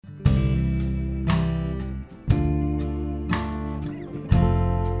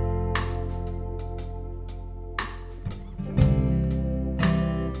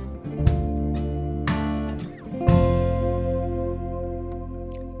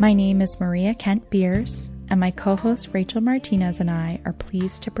My name is Maria Kent Beers, and my co-host Rachel Martinez and I are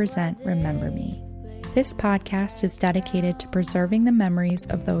pleased to present Remember Me. This podcast is dedicated to preserving the memories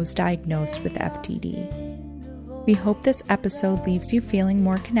of those diagnosed with FTD. We hope this episode leaves you feeling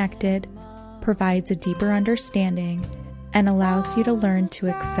more connected, provides a deeper understanding, and allows you to learn to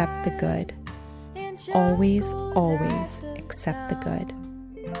accept the good. Always, always accept the good.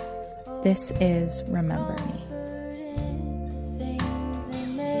 This is Remember Me.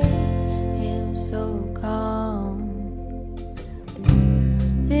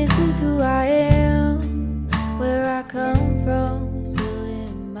 This is who I am, where I come from, still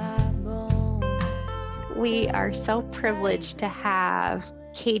in my bones. We are so privileged to have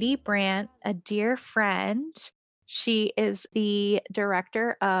Katie Brandt, a dear friend. She is the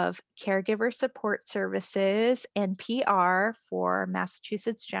Director of Caregiver Support Services and PR for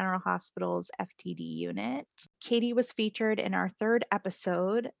Massachusetts General Hospital's FTD unit. Katie was featured in our third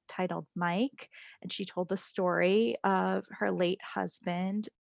episode titled Mike, and she told the story of her late husband.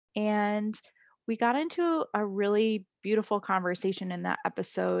 And we got into a really beautiful conversation in that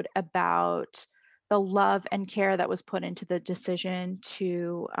episode about the love and care that was put into the decision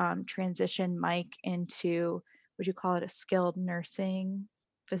to transition Mike into, would you call it a skilled nursing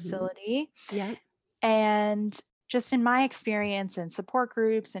facility? Yeah. And just in my experience and support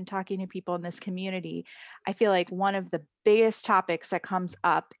groups and talking to people in this community, I feel like one of the biggest topics that comes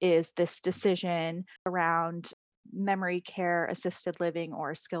up is this decision around memory care, assisted living,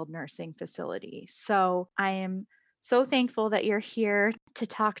 or skilled nursing facility. So I am so thankful that you're here to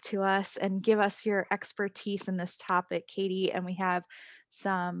talk to us and give us your expertise in this topic, Katie. And we have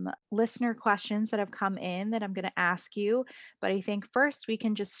some listener questions that have come in that I'm going to ask you. But I think first we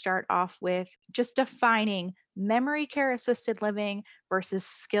can just start off with just defining memory care assisted living versus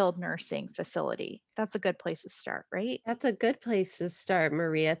skilled nursing facility. That's a good place to start, right? That's a good place to start,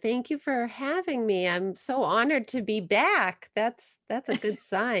 Maria. Thank you for having me. I'm so honored to be back. That's a good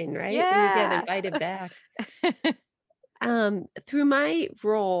sign, right? When you get Yeah. invited back. Through my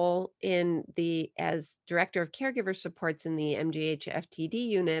role as Director of Caregiver Supports in the MGH FTD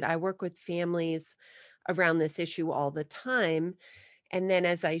unit, I work with families around this issue all the time. And then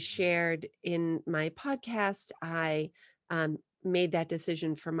as I shared in my podcast, I made that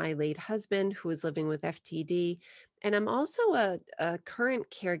decision for my late husband who was living with FTD. And I'm also a current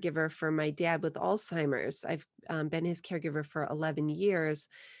caregiver for my dad with Alzheimer's. I've been his caregiver for 11 years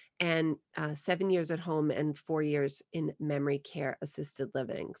and 7 years at home and 4 years in memory care assisted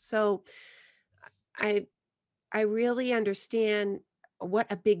living. So I really understand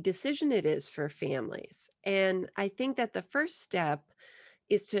what a big decision it is for families. And I think that the first step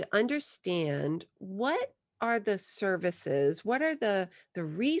is to understand what are the services, what are the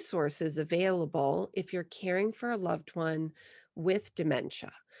resources available if you're caring for a loved one with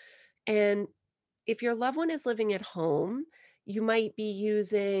dementia. And if your loved one is living at home, you might be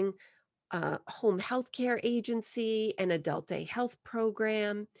using a home health care agency, an adult day health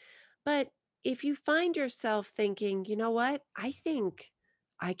program. But if you find yourself thinking, you know what, I think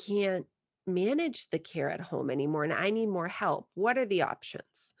I can't manage the care at home anymore and I need more help, what are the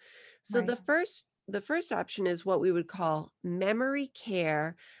options? So Right. the first option is what we would call memory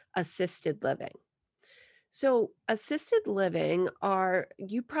care assisted living. So assisted living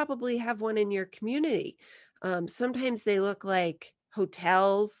you probably have one in your community. Sometimes they look like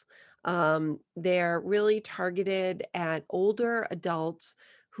hotels. They're really targeted at older adults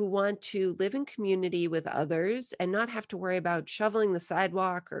who want to live in community with others and not have to worry about shoveling the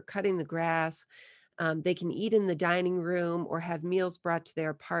sidewalk or cutting the grass. They can eat in the dining room or have meals brought to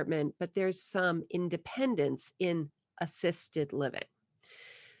their apartment, but there's some independence in assisted living.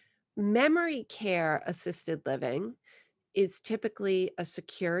 Memory care assisted living is typically a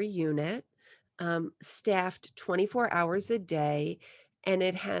secure unit, staffed 24 hours a day, and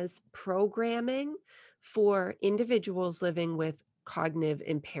it has programming for individuals living with cognitive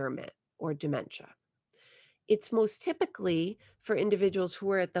impairment or dementia. It's most typically for individuals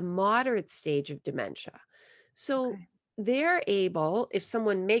who are at the moderate stage of dementia. So Okay. they're able, if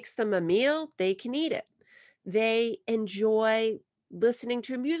someone makes them a meal, they can eat it. They enjoy listening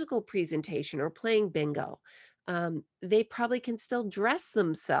to a musical presentation or playing bingo. They probably can still dress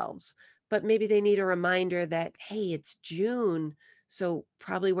themselves, but maybe they need a reminder that, hey, it's June, so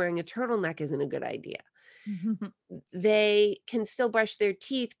probably wearing a turtleneck isn't a good idea. They can still brush their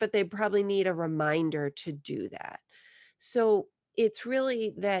teeth, but they probably need a reminder to do that. So it's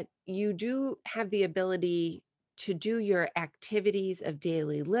really that you do have the ability to do your activities of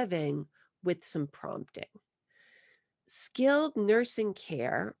daily living with some prompting. skilled nursing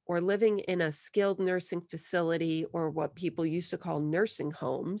care or living in a skilled nursing facility or what people used to call nursing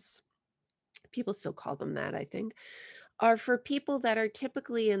homes, people still call them that, I think, are for people that are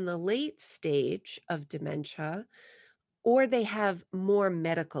typically in the late stage of dementia or they have more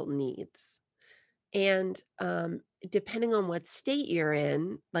medical needs. And, depending on what state you're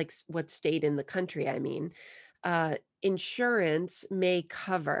in, like what state in the country, I mean, insurance may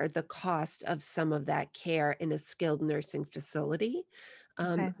cover the cost of some of that care in a skilled nursing facility.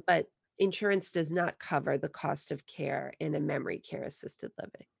 Okay. But insurance does not cover the cost of care in a memory care assisted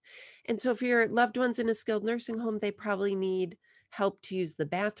living. And so if your loved one's in a skilled nursing home, they probably need help to use the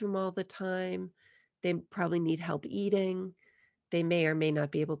bathroom all the time. They probably need help eating. They may or may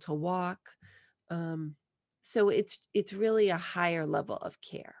not be able to walk. Um, so it's really a higher level of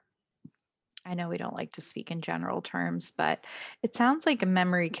care. I know we don't like to speak in general terms, but it sounds like a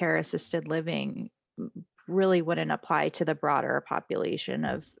memory care assisted living really wouldn't apply to the broader population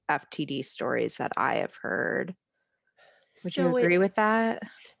of FTD stories that I have heard. Would you So it agree with that?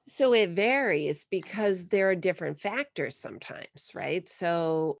 so it varies because there are different factors sometimes, right?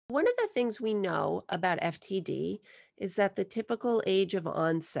 So one of the things we know about FTD is that the typical age of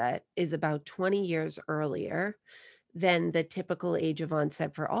onset is about 20 years earlier than the typical age of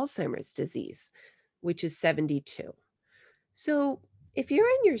onset for Alzheimer's disease, which is 72. So if you're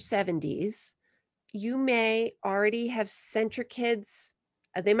in your 70s, you may already have sent your kids,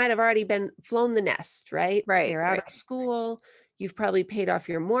 they might have already been flown the nest, right? Right, They're out right. of school, you've probably paid off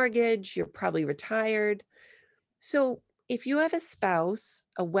your mortgage, you're probably retired. So if you have a spouse,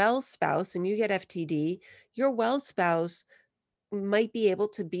 a well spouse, and you get FTD, your well spouse might be able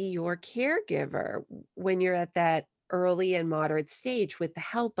to be your caregiver when you're at that early and moderate stage with the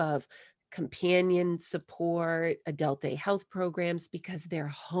help of companion support, adult day health programs because they're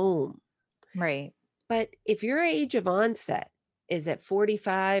home. Right. But if your age of onset is at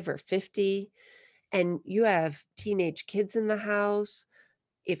 45 or 50 and you have teenage kids in the house,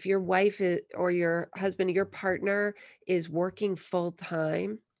 if your or your husband or your partner is working full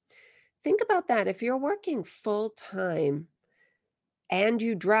time, think about that. If you're working full time and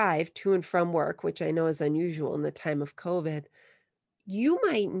you drive to and from work, which I know is unusual in the time of COVID, you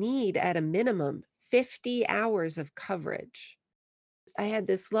might need at a minimum 50 hours of coverage. I had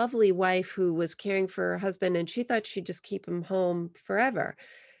this lovely wife who was caring for her husband, and she thought she'd just keep him home forever.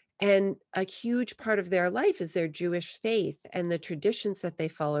 And a huge part of their life is their Jewish faith and the traditions that they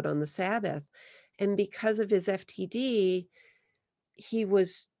followed on the Sabbath. And because of his FTD, he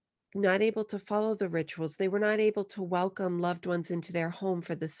was not able to follow the rituals. They were not able to welcome loved ones into their home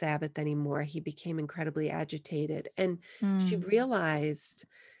for the Sabbath anymore. He became incredibly agitated. And she Mm, realized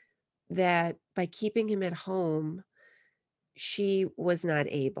that by keeping him at home, she was not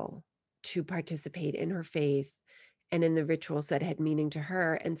able to participate in her faith and in the rituals that had meaning to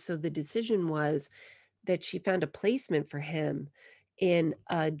her. And so the decision was that she found a placement for him in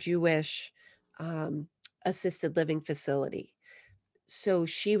a Jewish um, assisted living facility. So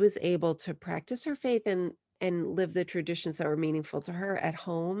she was able to practice her faith and live the traditions that were meaningful to her at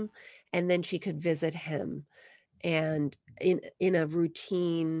home, and then she could visit him and in a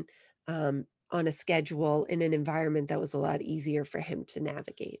routine, on a schedule, in an environment that was a lot easier for him to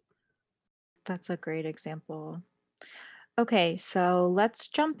navigate. that's a great example. Okay, so let's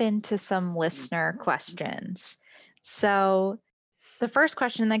jump into some listener questions. So, the first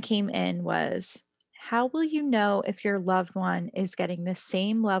question that came in was, how will you know if your loved one is getting the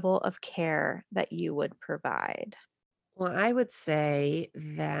same level of care that you would provide? Well, I would say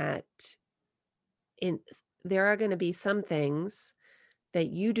that there are gonna be some things that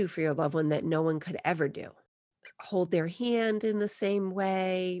you do for your loved one that no one could ever do. Hold their hand in the same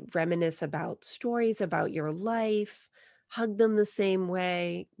way, reminisce about stories about your life, hug them the same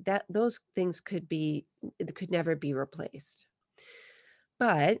way. That those things could never be replaced.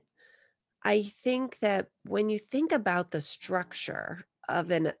 But I think that when you think about the structure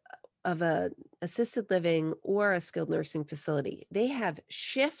of a assisted living or a skilled nursing facility, they have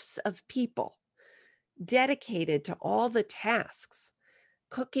shifts of people dedicated to all the tasks,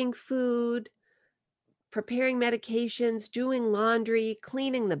 cooking food, preparing medications, doing laundry,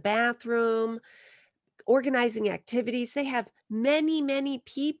 cleaning the bathroom, organizing activities. They have many, many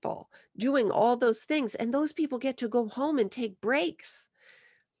people doing all those things, and those people get to go home and take breaks.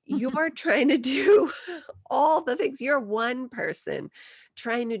 You're trying to do all the things. You're one person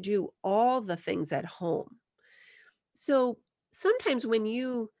trying to do all the things at home. So sometimes when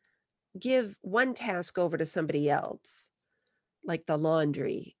you give one task over to somebody else, like the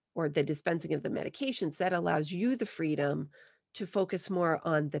laundry or the dispensing of the medications, that allows you the freedom to focus more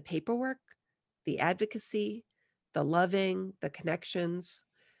on the paperwork, the advocacy, the loving, the connections.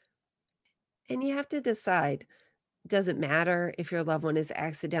 And you have to decide, does it matter if your loved one is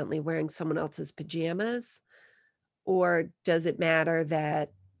accidentally wearing someone else's pajamas? Or does it matter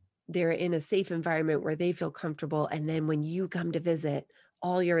that they're in a safe environment where they feel comfortable, and then when you come to visit,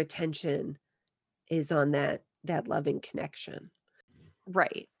 all your attention is on that loving connection?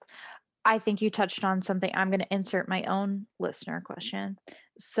 Right. I think you touched on something. I'm going to insert my own listener question.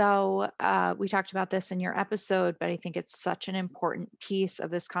 So, we talked about this in your episode, but I think it's such an important piece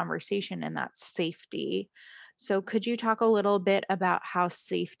of this conversation, and that's safety. So, could you talk a little bit about how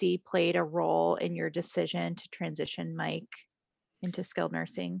safety played a role in your decision to transition Mike into skilled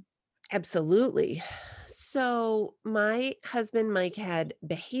nursing? Absolutely. So, my husband, Mike, had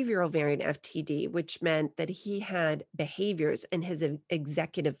behavioral variant FTD, which meant that he had behaviors and his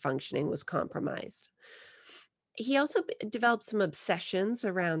executive functioning was compromised. He also developed some obsessions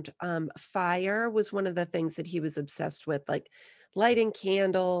around fire, was one of the things that he was obsessed with, like lighting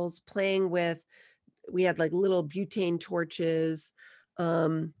candles, playing with, we had like little butane torches.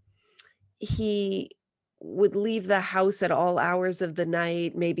 Um, he would leave the house at all hours of the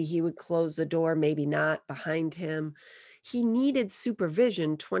night. Maybe he would close the door, maybe not, behind him. He needed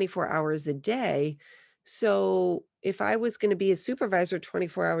supervision 24 hours a day. So if I was going to be a supervisor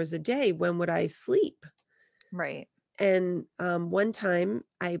 24 hours a day, when would I sleep? Right. And one time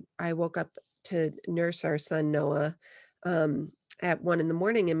I woke up to nurse our son Noah at 1 in the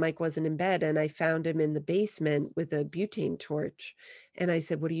morning, and Mike wasn't in bed, and I found him in the basement with a butane torch. And I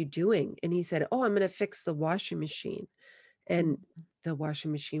said, "What are you doing?" And he said, "Oh, I'm gonna fix the washing machine." And Mhm. the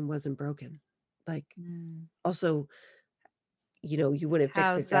washing machine wasn't broken. Like, Mm. also, you wouldn't fix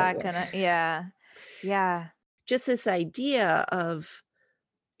How's it that that way. gonna yeah. Yeah. Just this idea of,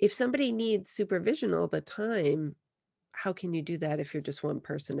 if somebody needs supervision all the time, how can you do that if you're just one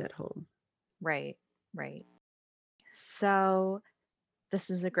person at home? Right. Right. So, this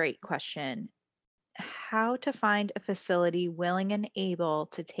is a great question. How to find a facility willing and able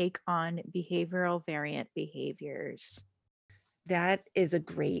to take on behavioral variant behaviors? That is a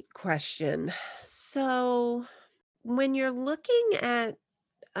great question. So, when you're looking at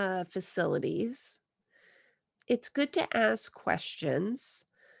facilities, it's good to ask questions.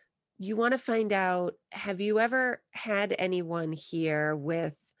 You want to find out, have you ever had anyone here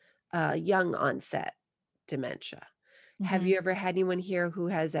with young onset dementia? Have Mhm. you ever had anyone here who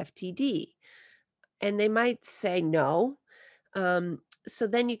has FTD? And they might say no. So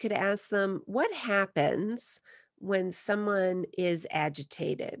then you could ask them, what happens when someone is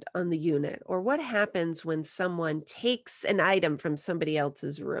agitated on the unit? Or what happens when someone takes an item from somebody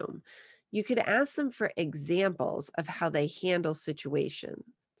else's room? You could ask them for examples of how they handle situations.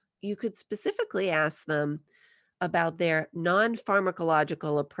 You could specifically ask them about their non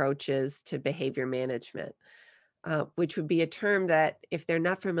pharmacological approaches to behavior management, which would be a term that, if they're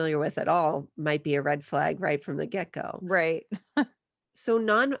not familiar with at all, might be a red flag right from the get go. Right. So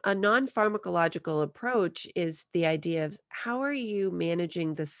a non-pharmacological approach is the idea of, how are you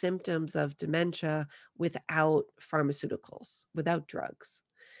managing the symptoms of dementia without pharmaceuticals, without drugs?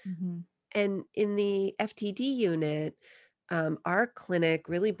 Mhm. And in the FTD unit, our clinic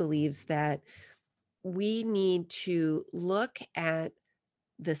really believes that we need to look at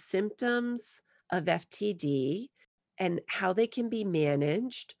the symptoms of FTD and how they can be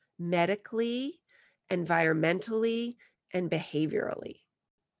managed medically, environmentally, and behaviorally.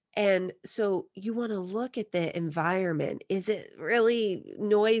 And so you wanna look at the environment. Is it really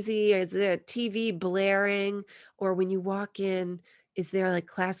noisy? Is there TV blaring? Or when you walk in, is there, like,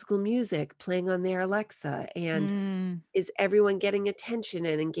 classical music playing on their Alexa? And Mm. is everyone getting attention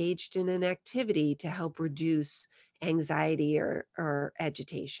and engaged in an activity to help reduce anxiety or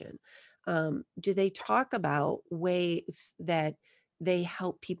agitation? Do they talk about ways that they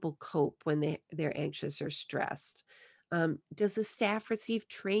help people cope when they're anxious or stressed? Does the staff receive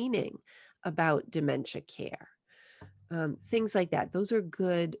training about dementia care? Things like that. Those are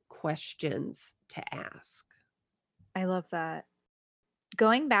good questions to ask. I love that.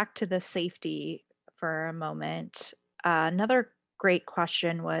 Going back to the safety for a moment, another great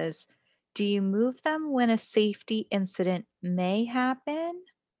question was, do you move them when a safety incident may happen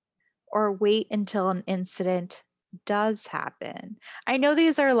or wait until an incident does happen? I know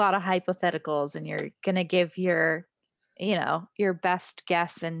these are a lot of hypotheticals and you're going to give your best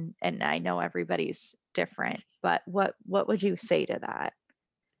guess, and I know everybody's different, but what would you say to that?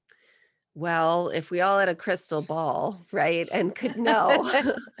 Well, if we all had a crystal ball, right, and could know,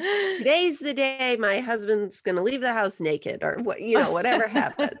 today's the day my husband's gonna leave the house naked, or whatever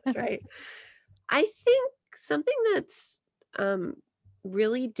happens, right? I think something that's, um,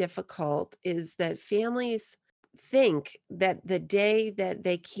 really difficult is that families think that the day that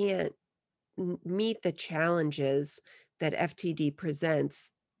they can't meet the challenges that FTD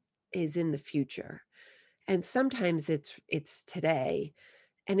presents is in the future. And sometimes it's today.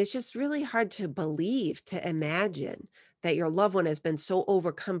 And it's just really hard to believe, to imagine that your loved one has been so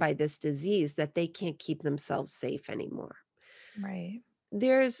overcome by this disease that they can't keep themselves safe anymore. Right.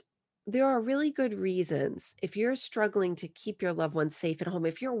 There's there are really good reasons if you're struggling to keep your loved ones safe at home,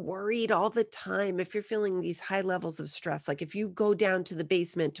 if you're worried all the time, if you're feeling these high levels of stress, like if you go down to the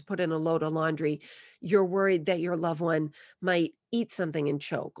basement to put in a load of laundry, you're worried that your loved one might eat something and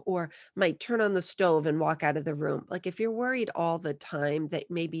choke or might turn on the stove and walk out of the room. Like if you're worried all the time that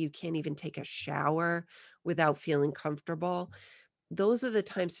maybe you can't even take a shower without feeling comfortable, those are the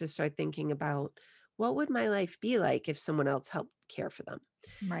times to start thinking about what would my life be like if someone else helped care for them.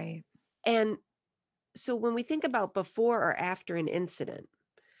 Right. And so when we think about before or after an incident,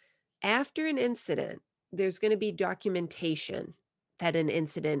 there's going to be documentation that an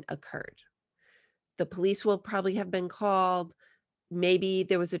incident occurred. The police will probably have been called. Maybe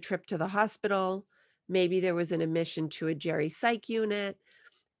there was a trip to the hospital. Maybe there was an admission to a Jerry psych unit.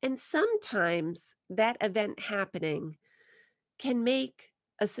 And sometimes that event happening can make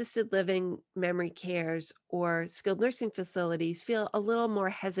assisted living, memory cares, or skilled nursing facilities feel a little more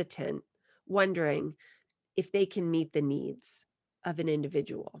hesitant, wondering if they can meet the needs of an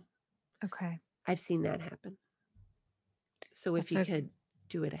individual. Okay. I've seen that happen. So if That's you a could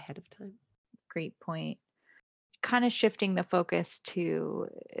do it ahead of time. great point. Kind of shifting the focus to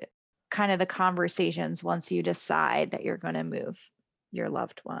kind of the conversations once you decide that you're going to move your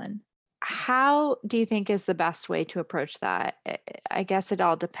loved one. How do you think is the best way to approach that? I guess it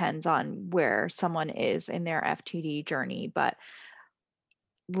all depends on where someone is in their FTD journey, but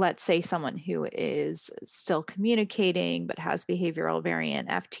let's say someone who is still communicating but has behavioral variant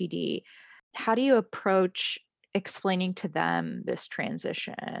FTD, how do you approach explaining to them this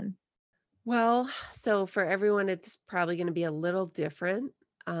transition? Well, so for everyone, it's probably going to be a little different.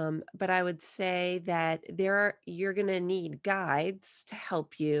 But I would say that you're going to need guides to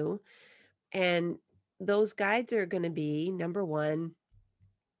help you. And those guides are going to be number one,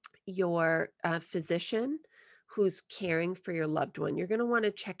 your physician who's caring for your loved one. You're going to want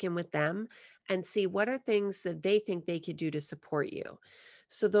to check in with them and see what are things that they think they could do to support you.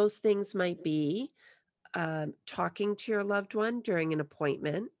 So, those things might be talking to your loved one during an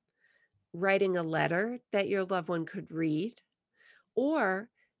appointment, writing a letter that your loved one could read, or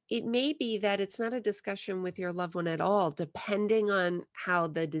it may be that it's not a discussion with your loved one at all. Depending on how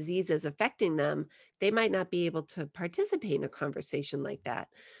the disease is affecting them, they might not be able to participate in a conversation like that.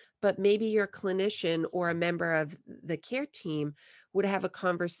 But maybe your clinician or a member of the care team would have a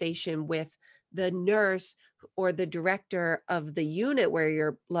conversation with the nurse or the director of the unit where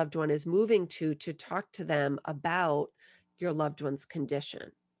your loved one is moving to talk to them about your loved one's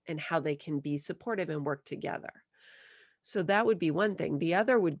condition and how they can be supportive and work together. So that would be one thing. The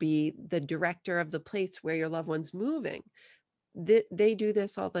other would be the director of the place where your loved one's moving. They do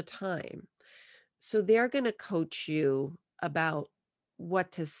this all the time. So they're going to coach you about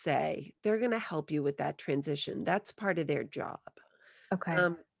what to say. They're going to help you with that transition. That's part of their job. Okay.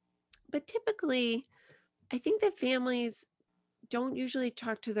 Um, but typically, I think that families don't usually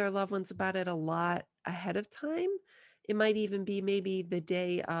talk to their loved ones about it a lot ahead of time. It might even be maybe the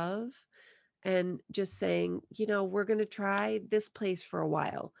day of, and just saying, we're going to try this place for a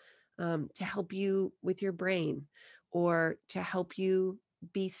while to help you with your brain or to help you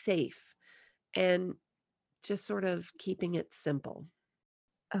be safe, and just sort of keeping it simple.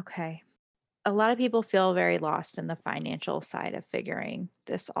 Okay. A lot of people feel very lost in the financial side of figuring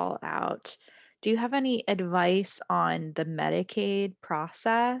this all out. Do you have any advice on the Medicaid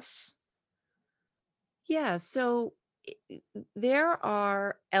process? Yeah. So there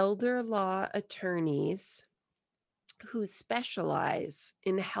are elder law attorneys who specialize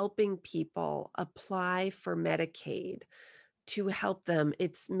in helping people apply for Medicaid to help them.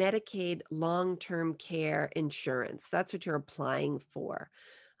 It's Medicaid long-term care insurance. That's what you're applying for.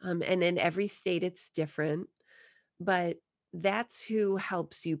 And in every state, it's different, but that's who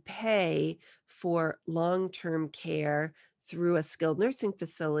helps you pay for long-term care through a skilled nursing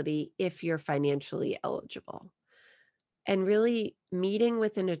facility if you're financially eligible. And really meeting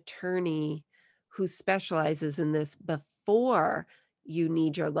with an attorney who specializes in this before you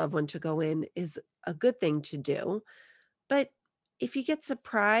need your loved one to go in is a good thing to do. But if you get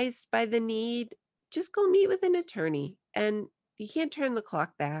surprised by the need, just go meet with an attorney, and you can't turn the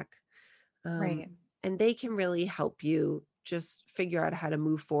clock back. Um, Right. and they can really help you just figure out how to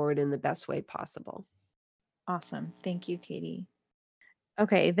move forward in the best way possible. Awesome. Thank you, Katie.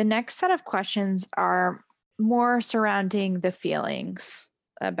 Okay. The next set of questions are more surrounding the feelings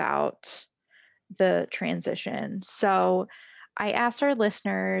about the transition. So I asked our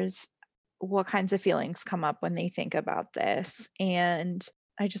listeners what kinds of feelings come up when they think about this. And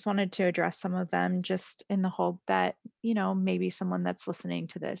I just wanted to address some of them just in the hope that, maybe someone that's listening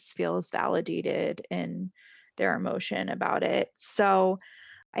to this feels validated in their emotion about it. So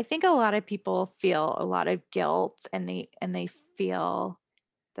I think a lot of people feel a lot of guilt and they feel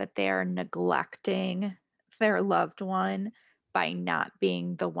that they're neglecting their loved one by not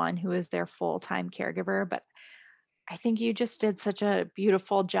being the one who is their full-time caregiver. But I think you just did such a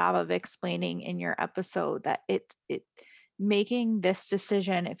beautiful job of explaining in your episode that it making this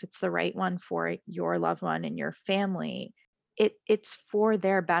decision, if it's the right one for your loved one and your family, it's for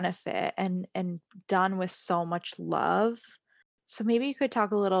their benefit and done with so much love. So maybe you could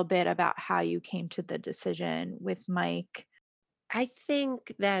talk a little bit about how you came to the decision with Mike. I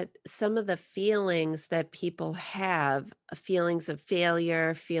think that some of the feelings that people have, feelings of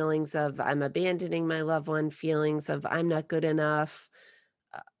failure, feelings of I'm abandoning my loved one, feelings of I'm not good enough,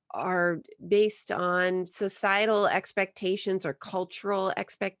 uh, are based on societal expectations or cultural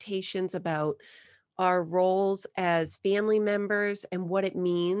expectations about our roles as family members and what it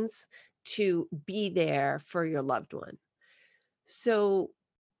means to be there for your loved one. So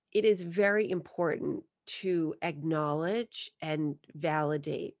it is very important to acknowledge and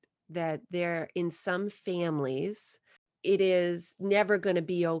validate that there in some families, it is never going to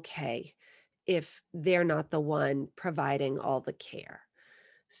be okay if they're not the one providing all the care.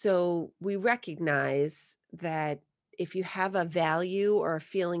 So we recognize that if you have a value or a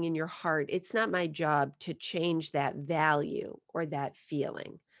feeling in your heart, it's not my job to change that value or that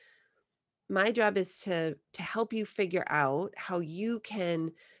feeling. My job is to help you figure out how you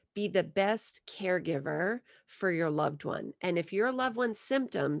can be the best caregiver for your loved one. And if your loved one's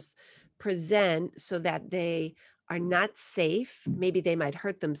symptoms present so that they are not safe, maybe they might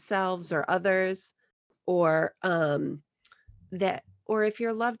hurt themselves or others, or or if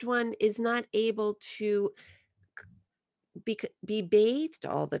your loved one is not able to be bathed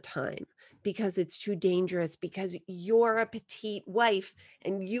all the time because it's too dangerous, because you're a petite wife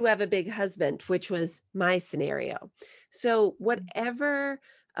and you have a big husband, which was my scenario. So whatever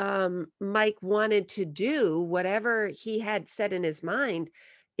Mike wanted to do, whatever he had set in his mind,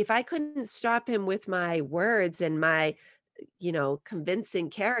 if I couldn't stop him with my words and my convincing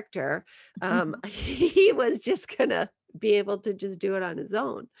character, he was just gonna be able to just do it on his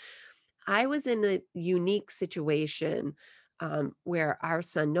own. I was in a unique situation, where our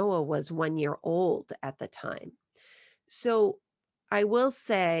son Noah was 1 year old at the time. So I will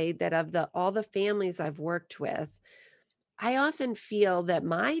say that of the all the families I've worked with, I often feel that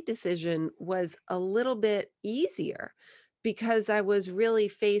my decision was a little bit easier because I was really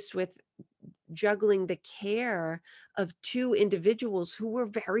faced with juggling the care of two individuals who were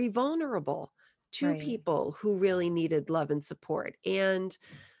very vulnerable, two Right. people who really needed love and support. And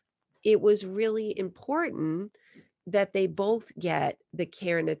it was really important that they both get the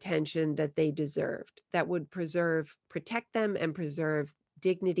care and attention that they deserved, that would protect them and preserve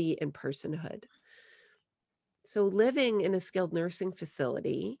dignity and personhood. So living in a skilled nursing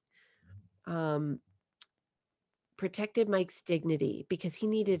facility, um, protected Mike's dignity because he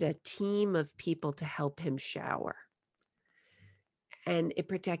needed a team of people to help him shower. And it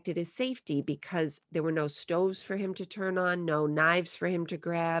protected his safety because there were no stoves for him to turn on, no knives for him to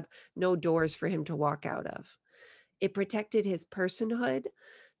grab, no doors for him to walk out of. It protected his personhood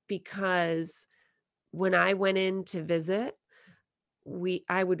because when I went in to visit,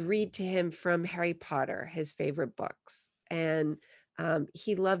 I would read to him from Harry Potter, his favorite books, and,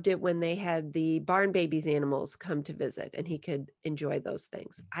 he loved it when they had the Barn Babies animals come to visit, and he could enjoy those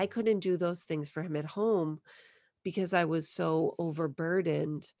things. I couldn't do those things for him at home because I was so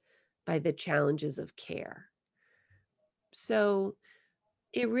overburdened by the challenges of care. So,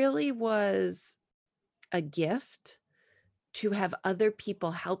 it really was a gift to have other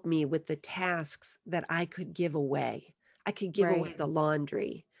people help me with the tasks that I could give away. I could give away Right. the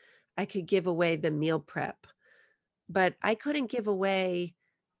laundry. I could give away the meal prep, but I couldn't give away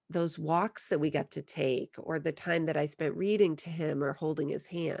those walks that we got to take or the time that I spent reading to him or holding his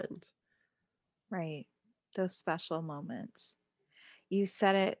hand. Right. Those special moments. You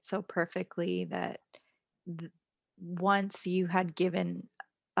said it so perfectly that th- once you had given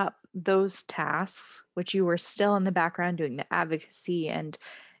up those tasks, which you were still in the background doing the advocacy and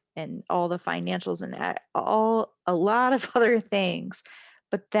all the financials and all a lot of other things,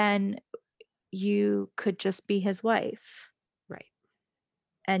 but then you could just be his wife Right.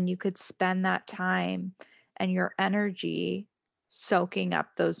 and you could spend that time and your energy soaking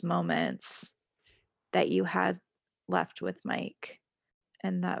up those moments that you had left with Mike.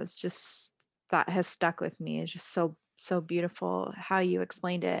 And that has stuck with me. It's just so beautiful how you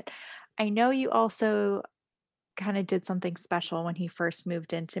explained it. I know you also kind of did something special when he first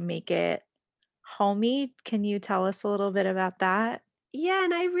moved in to make it homey. Can you tell us a little bit about that? Yeah,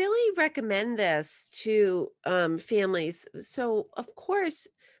 and I really recommend this to families. So, of course,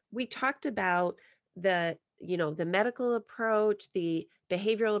 we talked about the medical approach, the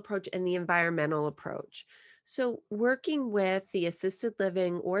behavioral approach, and the environmental approach. So, working with the assisted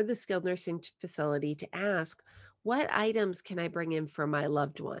living or the skilled nursing facility to ask, what items can I bring in for my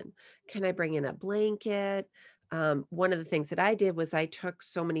loved one? Can I bring in a blanket? One of the things that I did was I took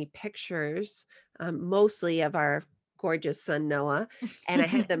so many pictures, mostly of our gorgeous son Noah, and I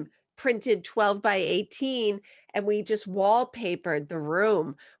had them printed 12 by 18, and we just wallpapered the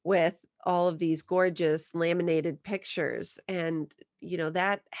room with all of these gorgeous laminated pictures. And,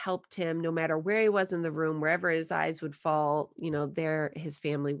 that helped him no matter where he was in the room, wherever his eyes would fall, there his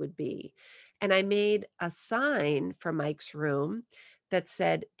family would be. And I made a sign for Mike's room that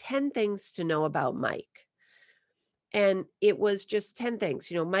said 10 things to know about Mike. And it was just 10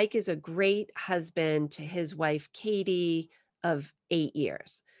 things. Mike is a great husband to his wife, Katie, of 8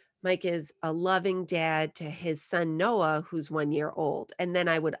 years. Mike is a loving dad to his son, Noah, who's 1 year old. And then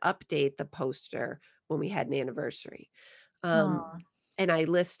I would update the poster when we had an anniversary. Um, Oh, and I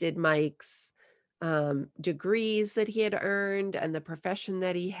listed Mike's degrees that he had earned and the profession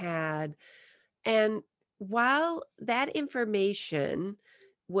that he had. And while that information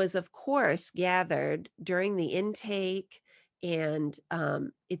was, of course, gathered during the intake and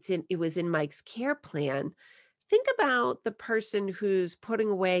it was in Mike's care plan, think about the person who's putting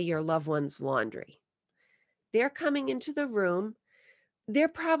away your loved one's laundry. They're coming into the room. They're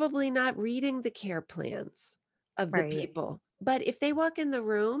probably not reading the care plans of the right. people. But if they walk in the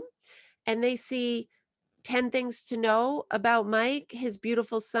room and they see 10 things to know about Mike, his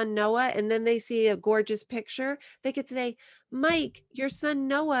beautiful son Noah, and then they see a gorgeous picture, they could say, "Mike, your son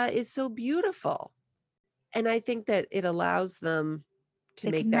Noah is so beautiful." And I think that it allows them to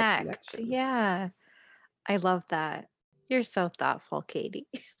They make that connect. connection. Yeah. I love that. You're so thoughtful, Katie.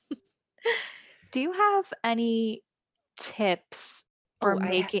 Do you have any tips for Oh,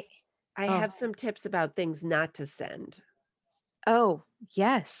 making I Oh, have some tips about things not to send. oh,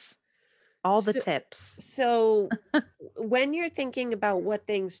 yes. All the So tips. so when you're thinking about what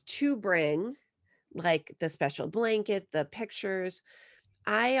things to bring, like the special blanket, the pictures,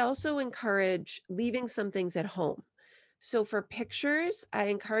 I also encourage leaving some things at home. So for pictures, I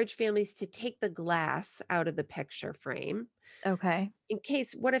encourage families to take the glass out of the picture frame Okay. in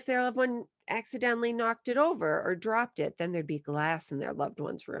case, what if their loved one accidentally knocked it over or dropped it? Then there'd be glass in their loved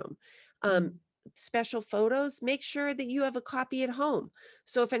one's room. Um, Mm, Special photos, make sure that you have a copy at home.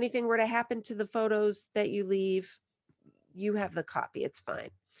 So if anything were to happen to the photos that you leave, you have the copy. It's fine.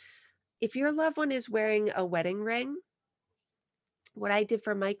 If your loved one is wearing a wedding ring, what I did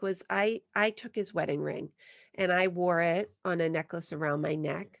for Mike was I took his wedding ring and I wore it on a necklace around my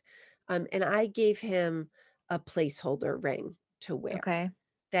neck. And I gave him a placeholder ring to wear okay.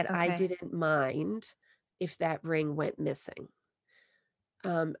 that I Okay. didn't mind if that ring went missing.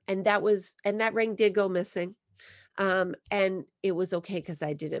 And that ring did go missing. And it was okay because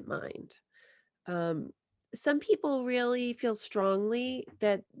I didn't mind. Um, some people really feel strongly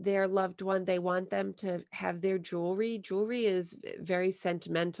that their loved one, they want them to have their jewelry. Jewelry is very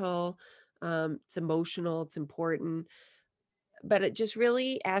sentimental, it's emotional, it's important. But just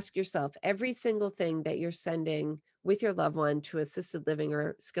really ask yourself every single thing that you're sending with your loved one to assisted living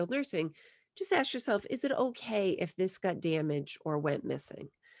or skilled nursing, just ask yourself, is it okay if this got damaged or went missing?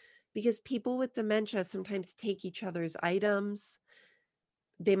 Because people with dementia sometimes take each other's items,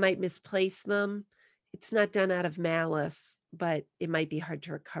 they might misplace them. It's not done out of malice, but it might be hard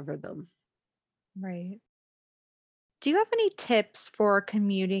to recover them. Right. Do you have any tips for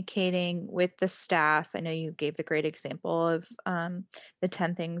communicating with the staff? I know you gave the great example of the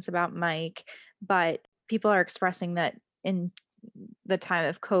 10 things about Mike, but people are expressing that in the time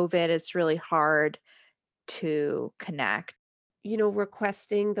of COVID, it's really hard to connect.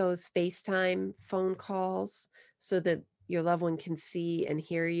 Requesting those FaceTime phone calls so that your loved one can see and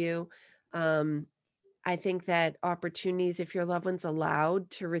hear you. Um, I think that opportunities, if your loved one's allowed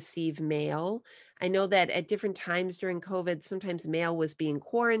to receive mail, I know that at different times during COVID, sometimes mail was being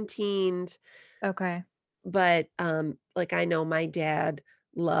quarantined. Okay. But, like, I know my dad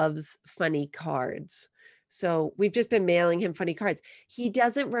loves funny cards. So, we've just been mailing him funny cards. He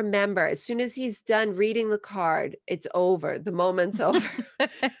doesn't remember. As soon as he's done reading the card, it's over. The moment's over.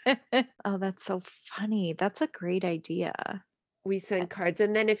 Oh, that's so funny. That's a great idea. We send cards,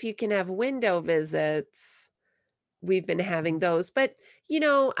 and then if you can have window visits, we've been having those, but,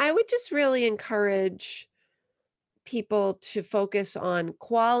 I would just really encourage people to focus on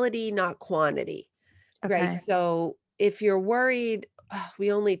quality, not quantity, right? Okay. So, if you're worried, "Oh,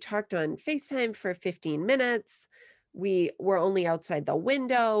 we only talked on FaceTime for 15 minutes, we were only outside the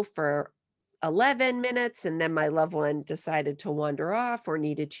window for 11 minutes, and then my loved one decided to wander off or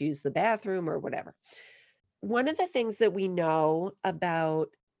needed to use the bathroom," or whatever. One of the things that we know about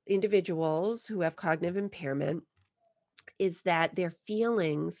individuals who have cognitive impairment is that their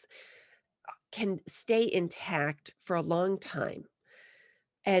feelings can stay intact for a long time.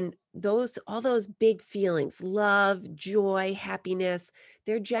 And all those big feelings, love, joy, happiness,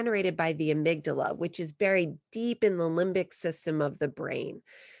 they're generated by the amygdala, which is buried deep in the limbic system of the brain.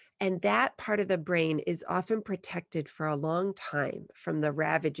 And that part of the brain is often protected for a long time from the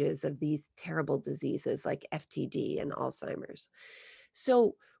ravages of these terrible diseases like FTD and Alzheimer's.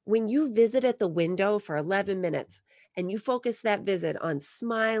 So when you visit at the window for 11 minutes and you focus that visit on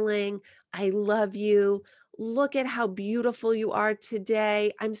smiling, "I love you. Look at how beautiful you are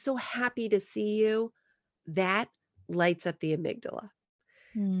today. I'm so happy to see you." That lights up the amygdala.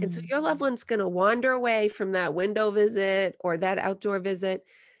 And so Mm. your loved one's gonna wander away from that window visit or that outdoor visit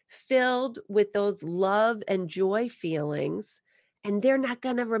filled with those love and joy feelings, and they're not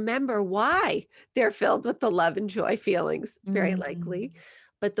gonna remember why they're filled with the love and joy feelings, very Mm. likely,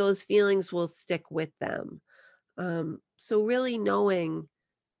 but those feelings will stick with them. So really knowing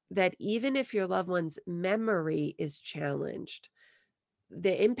that even if your loved one's memory is challenged,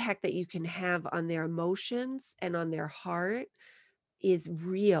 the impact that you can have on their emotions and on their heart is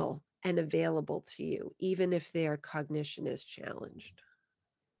real and available to you, even if their cognition is challenged.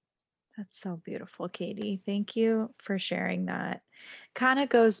 That's so beautiful, Katie. Thank you for sharing that. Kind of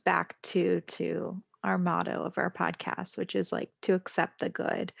goes back to our motto of our podcast, which is like to accept the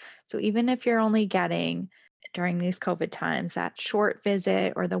good. So even if you're only getting during these COVID times that short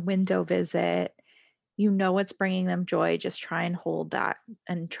visit or the window visit, you know it's bringing them joy, just try and hold that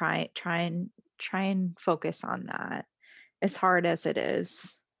and try and focus on that. As hard as it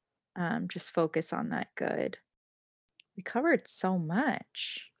is, just focus on that good. We covered so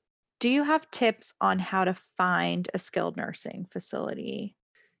much. Do you have tips on how to find a skilled nursing facility?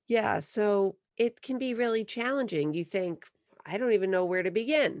 Yeah, so it can be really challenging. You think, I don't even know where to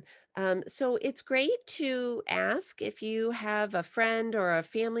begin. So it's great to ask if you have a friend or a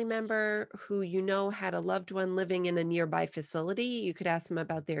family member who you know had a loved one living in a nearby facility. You could ask them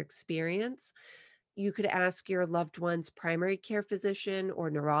about their experience. You could ask your loved one's primary care physician or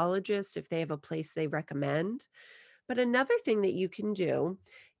neurologist if they have a place they recommend. But another thing that you can do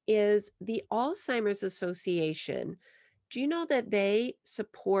is the Alzheimer's Association. Do you know that they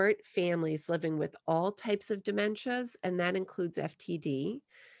support families living with all types of dementias, and that includes FTD?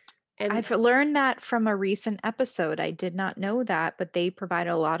 And I've learned that from a recent episode. I did not know that, but they provide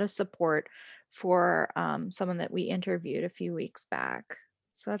a lot of support for someone that we interviewed a few weeks back.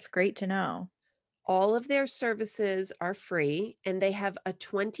 So that's great to know. all of their services are free, and they have a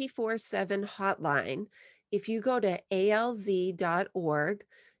 24/7 hotline. If you go to alz.org,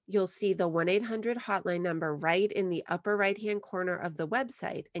 you'll see the 1-800 hotline number right in the upper right-hand corner of the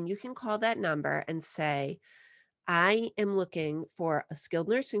website, and you can call that number and say, "I am looking for a skilled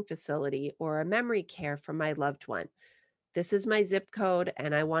nursing facility or a memory care for my loved one. This is my zip code,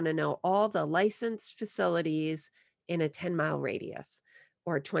 and I want to know all the licensed facilities in a 10-mile radius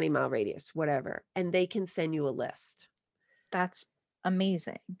or a 20-mile radius, whatever." And they can send you a list. That's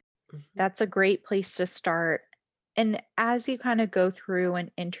amazing. Mhm. That's a great place to start. And as you kind of go through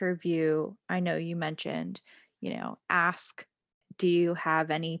an interview, I know you mentioned, ask, do you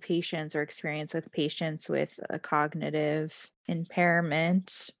have any patients or experience with patients with a cognitive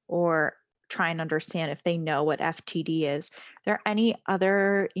impairment, or try and understand if they know what FTD is. There any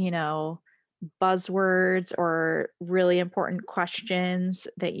other, buzzwords or really important questions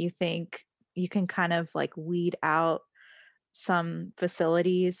that you think you can kind of like weed out some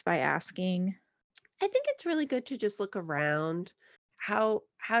facilities by asking? I think it's really good to just look around. How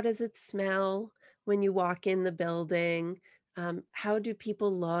does it smell when you walk in the building? How do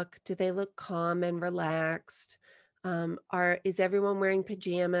people look? Do they look calm and relaxed? Are is everyone wearing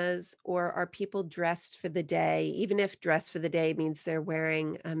pajamas, or are people dressed for the day? Even if dressed for the day means they're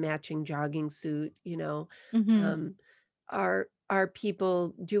wearing a matching jogging suit, Mhm. Um, are people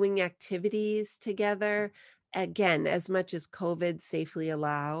doing activities together? Again, as much as COVID safely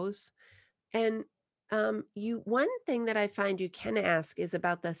allows. And, you one thing that I find you can ask is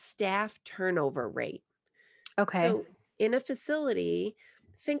about the staff turnover rate. Okay. So, in a facility,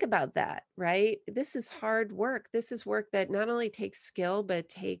 think about that, right? This is hard work. This is work that not only takes skill, but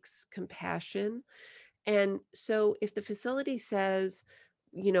takes compassion. And so if the facility says,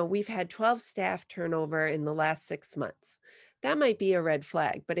 we've had 12 staff turnover in the last 6 months, that might be a red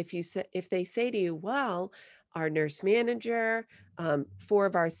flag. But if they say to you, well, our nurse manager, four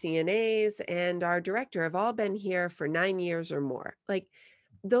of our CNAs, and our director have all been here for 9 years or more, like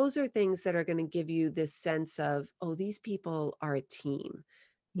those are things that are going to give you this sense of, oh, these people are a team.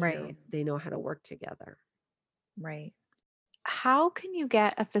 Right, They know how to work together. right. How can you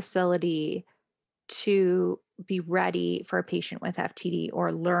get a facility to be ready for a patient with FTD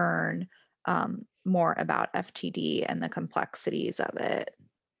or learn more about FTD and the complexities of it?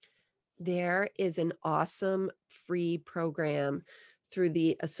 There is an awesome free program through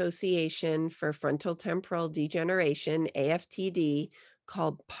the Association for Frontotemporal Degeneration, AFTD,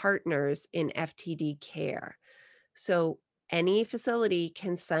 called Partners in FTD Care. So any facility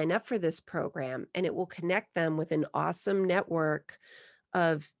can sign up for this program, and it will connect them with an awesome network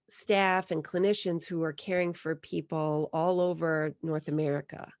of staff and clinicians who are caring for people all over North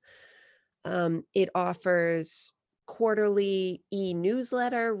America. It offers quarterly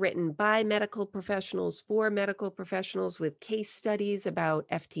e-newsletter written by medical professionals for medical professionals with case studies about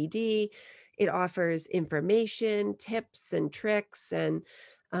FTD. It offers information, tips and tricks, and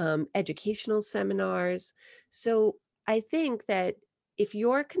educational seminars. So I think that if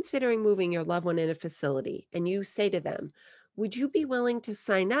you're considering moving your loved one in a facility and you say to them, would you be willing to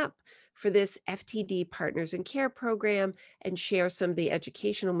sign up for this FTD Partners in Care program and share some of the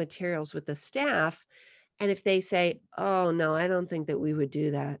educational materials with the staff? And if they say, oh, no, I don't think that we would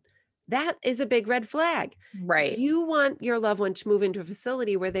do that, that is a big red flag. Right. You want your loved one to move into a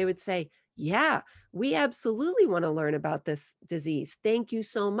facility where they would say, yeah, we absolutely want to learn about this disease. Thank you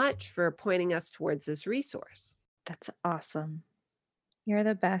so much for pointing us towards this resource. That's awesome. You're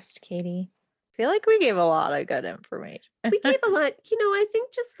the best, Katie. I feel like we gave a lot of good information. We gave a lot. I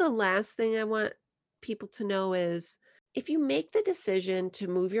think just the last thing I want people to know is if you make the decision to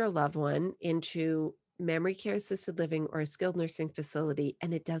move your loved one into memory care assisted living or a skilled nursing facility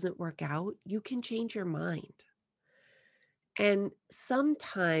and it doesn't work out, you can change your mind. And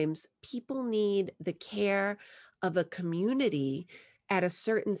sometimes people need the care of a community at a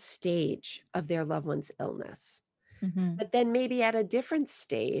certain stage of their loved one's illness. Mhm. But then maybe at a different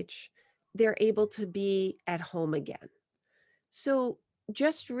stage, they're able to be at home again. So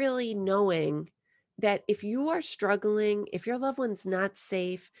just really knowing that if you are struggling, if your loved one's not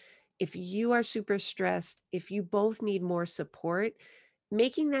safe, if you are super stressed, if you both need more support,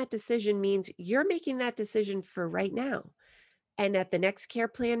 making that decision means you're making that decision for right now. And at the next care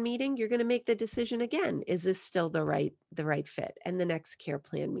plan meeting, you're going to make the decision again. Is this still the right fit? And the next care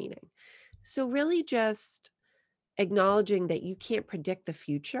plan meeting. So really just acknowledging that you can't predict the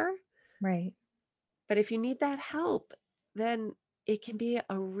future, Right. but if you need that help, then it can be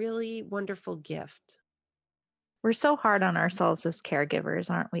a really wonderful gift. We're so hard on ourselves as caregivers,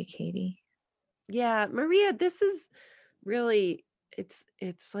 aren't we, Katie? Yeah, Maria, this is really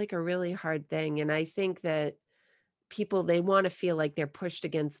it's like a really hard thing, and I think that people, they want to feel like they're pushed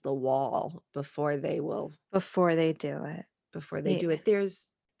against the wall Before they do it. before they Yeah. do it.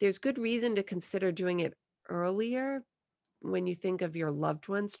 There's good reason to consider doing it earlier when you think of your loved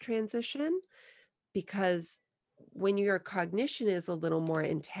one's transition, because when your cognition is a little more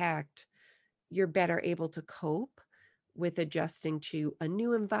intact, you're better able to cope with adjusting to a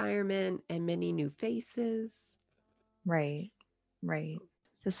new environment and many new faces. Right. Right. So,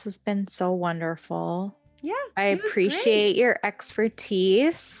 This has been so wonderful. yeah, I it was great. appreciate your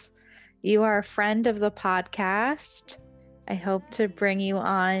expertise. You are a friend of the podcast. I hope to bring you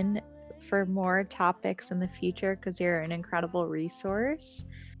on for more topics in the future because you're an incredible resource.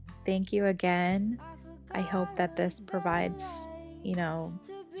 Thank you again. I hope that this provides,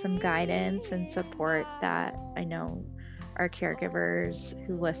 some guidance and support that I know our caregivers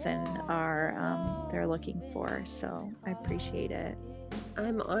who listen are they're looking for. So I appreciate it.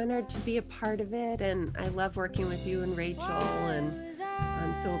 I'm honored to be a part of it, and I love working with you and Rachel, and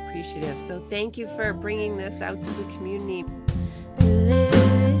I'm so appreciative. So thank you for bringing this out to the community. To live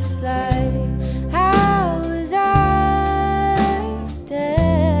this life, how was I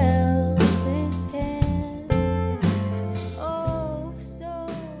dealt this hand? Oh, so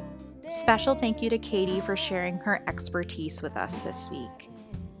Special thank you to Katie for sharing her expertise with us this week.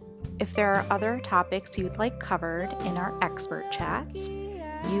 If there are other topics you'd like covered in our expert chats,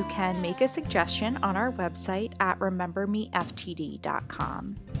 you can make a suggestion on our website at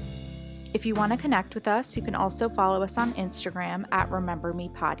remembermeftd.com. If you want to connect with us, you can also follow us on Instagram at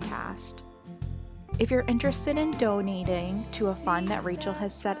RememberMePodcast. If you're interested in donating to a fund that Rachel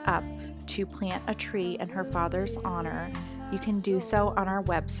has set up to plant a tree in her father's honor, you can do so on our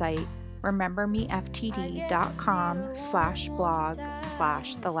website,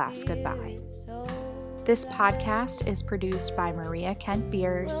 remembermeftd.com/blog/the last goodbye. This podcast is produced by Maria Kent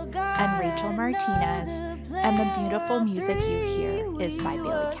Beers and Rachel Martinez, and the beautiful music you hear is by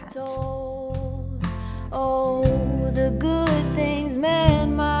Billy Kent. Oh, the good things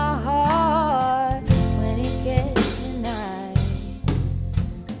man my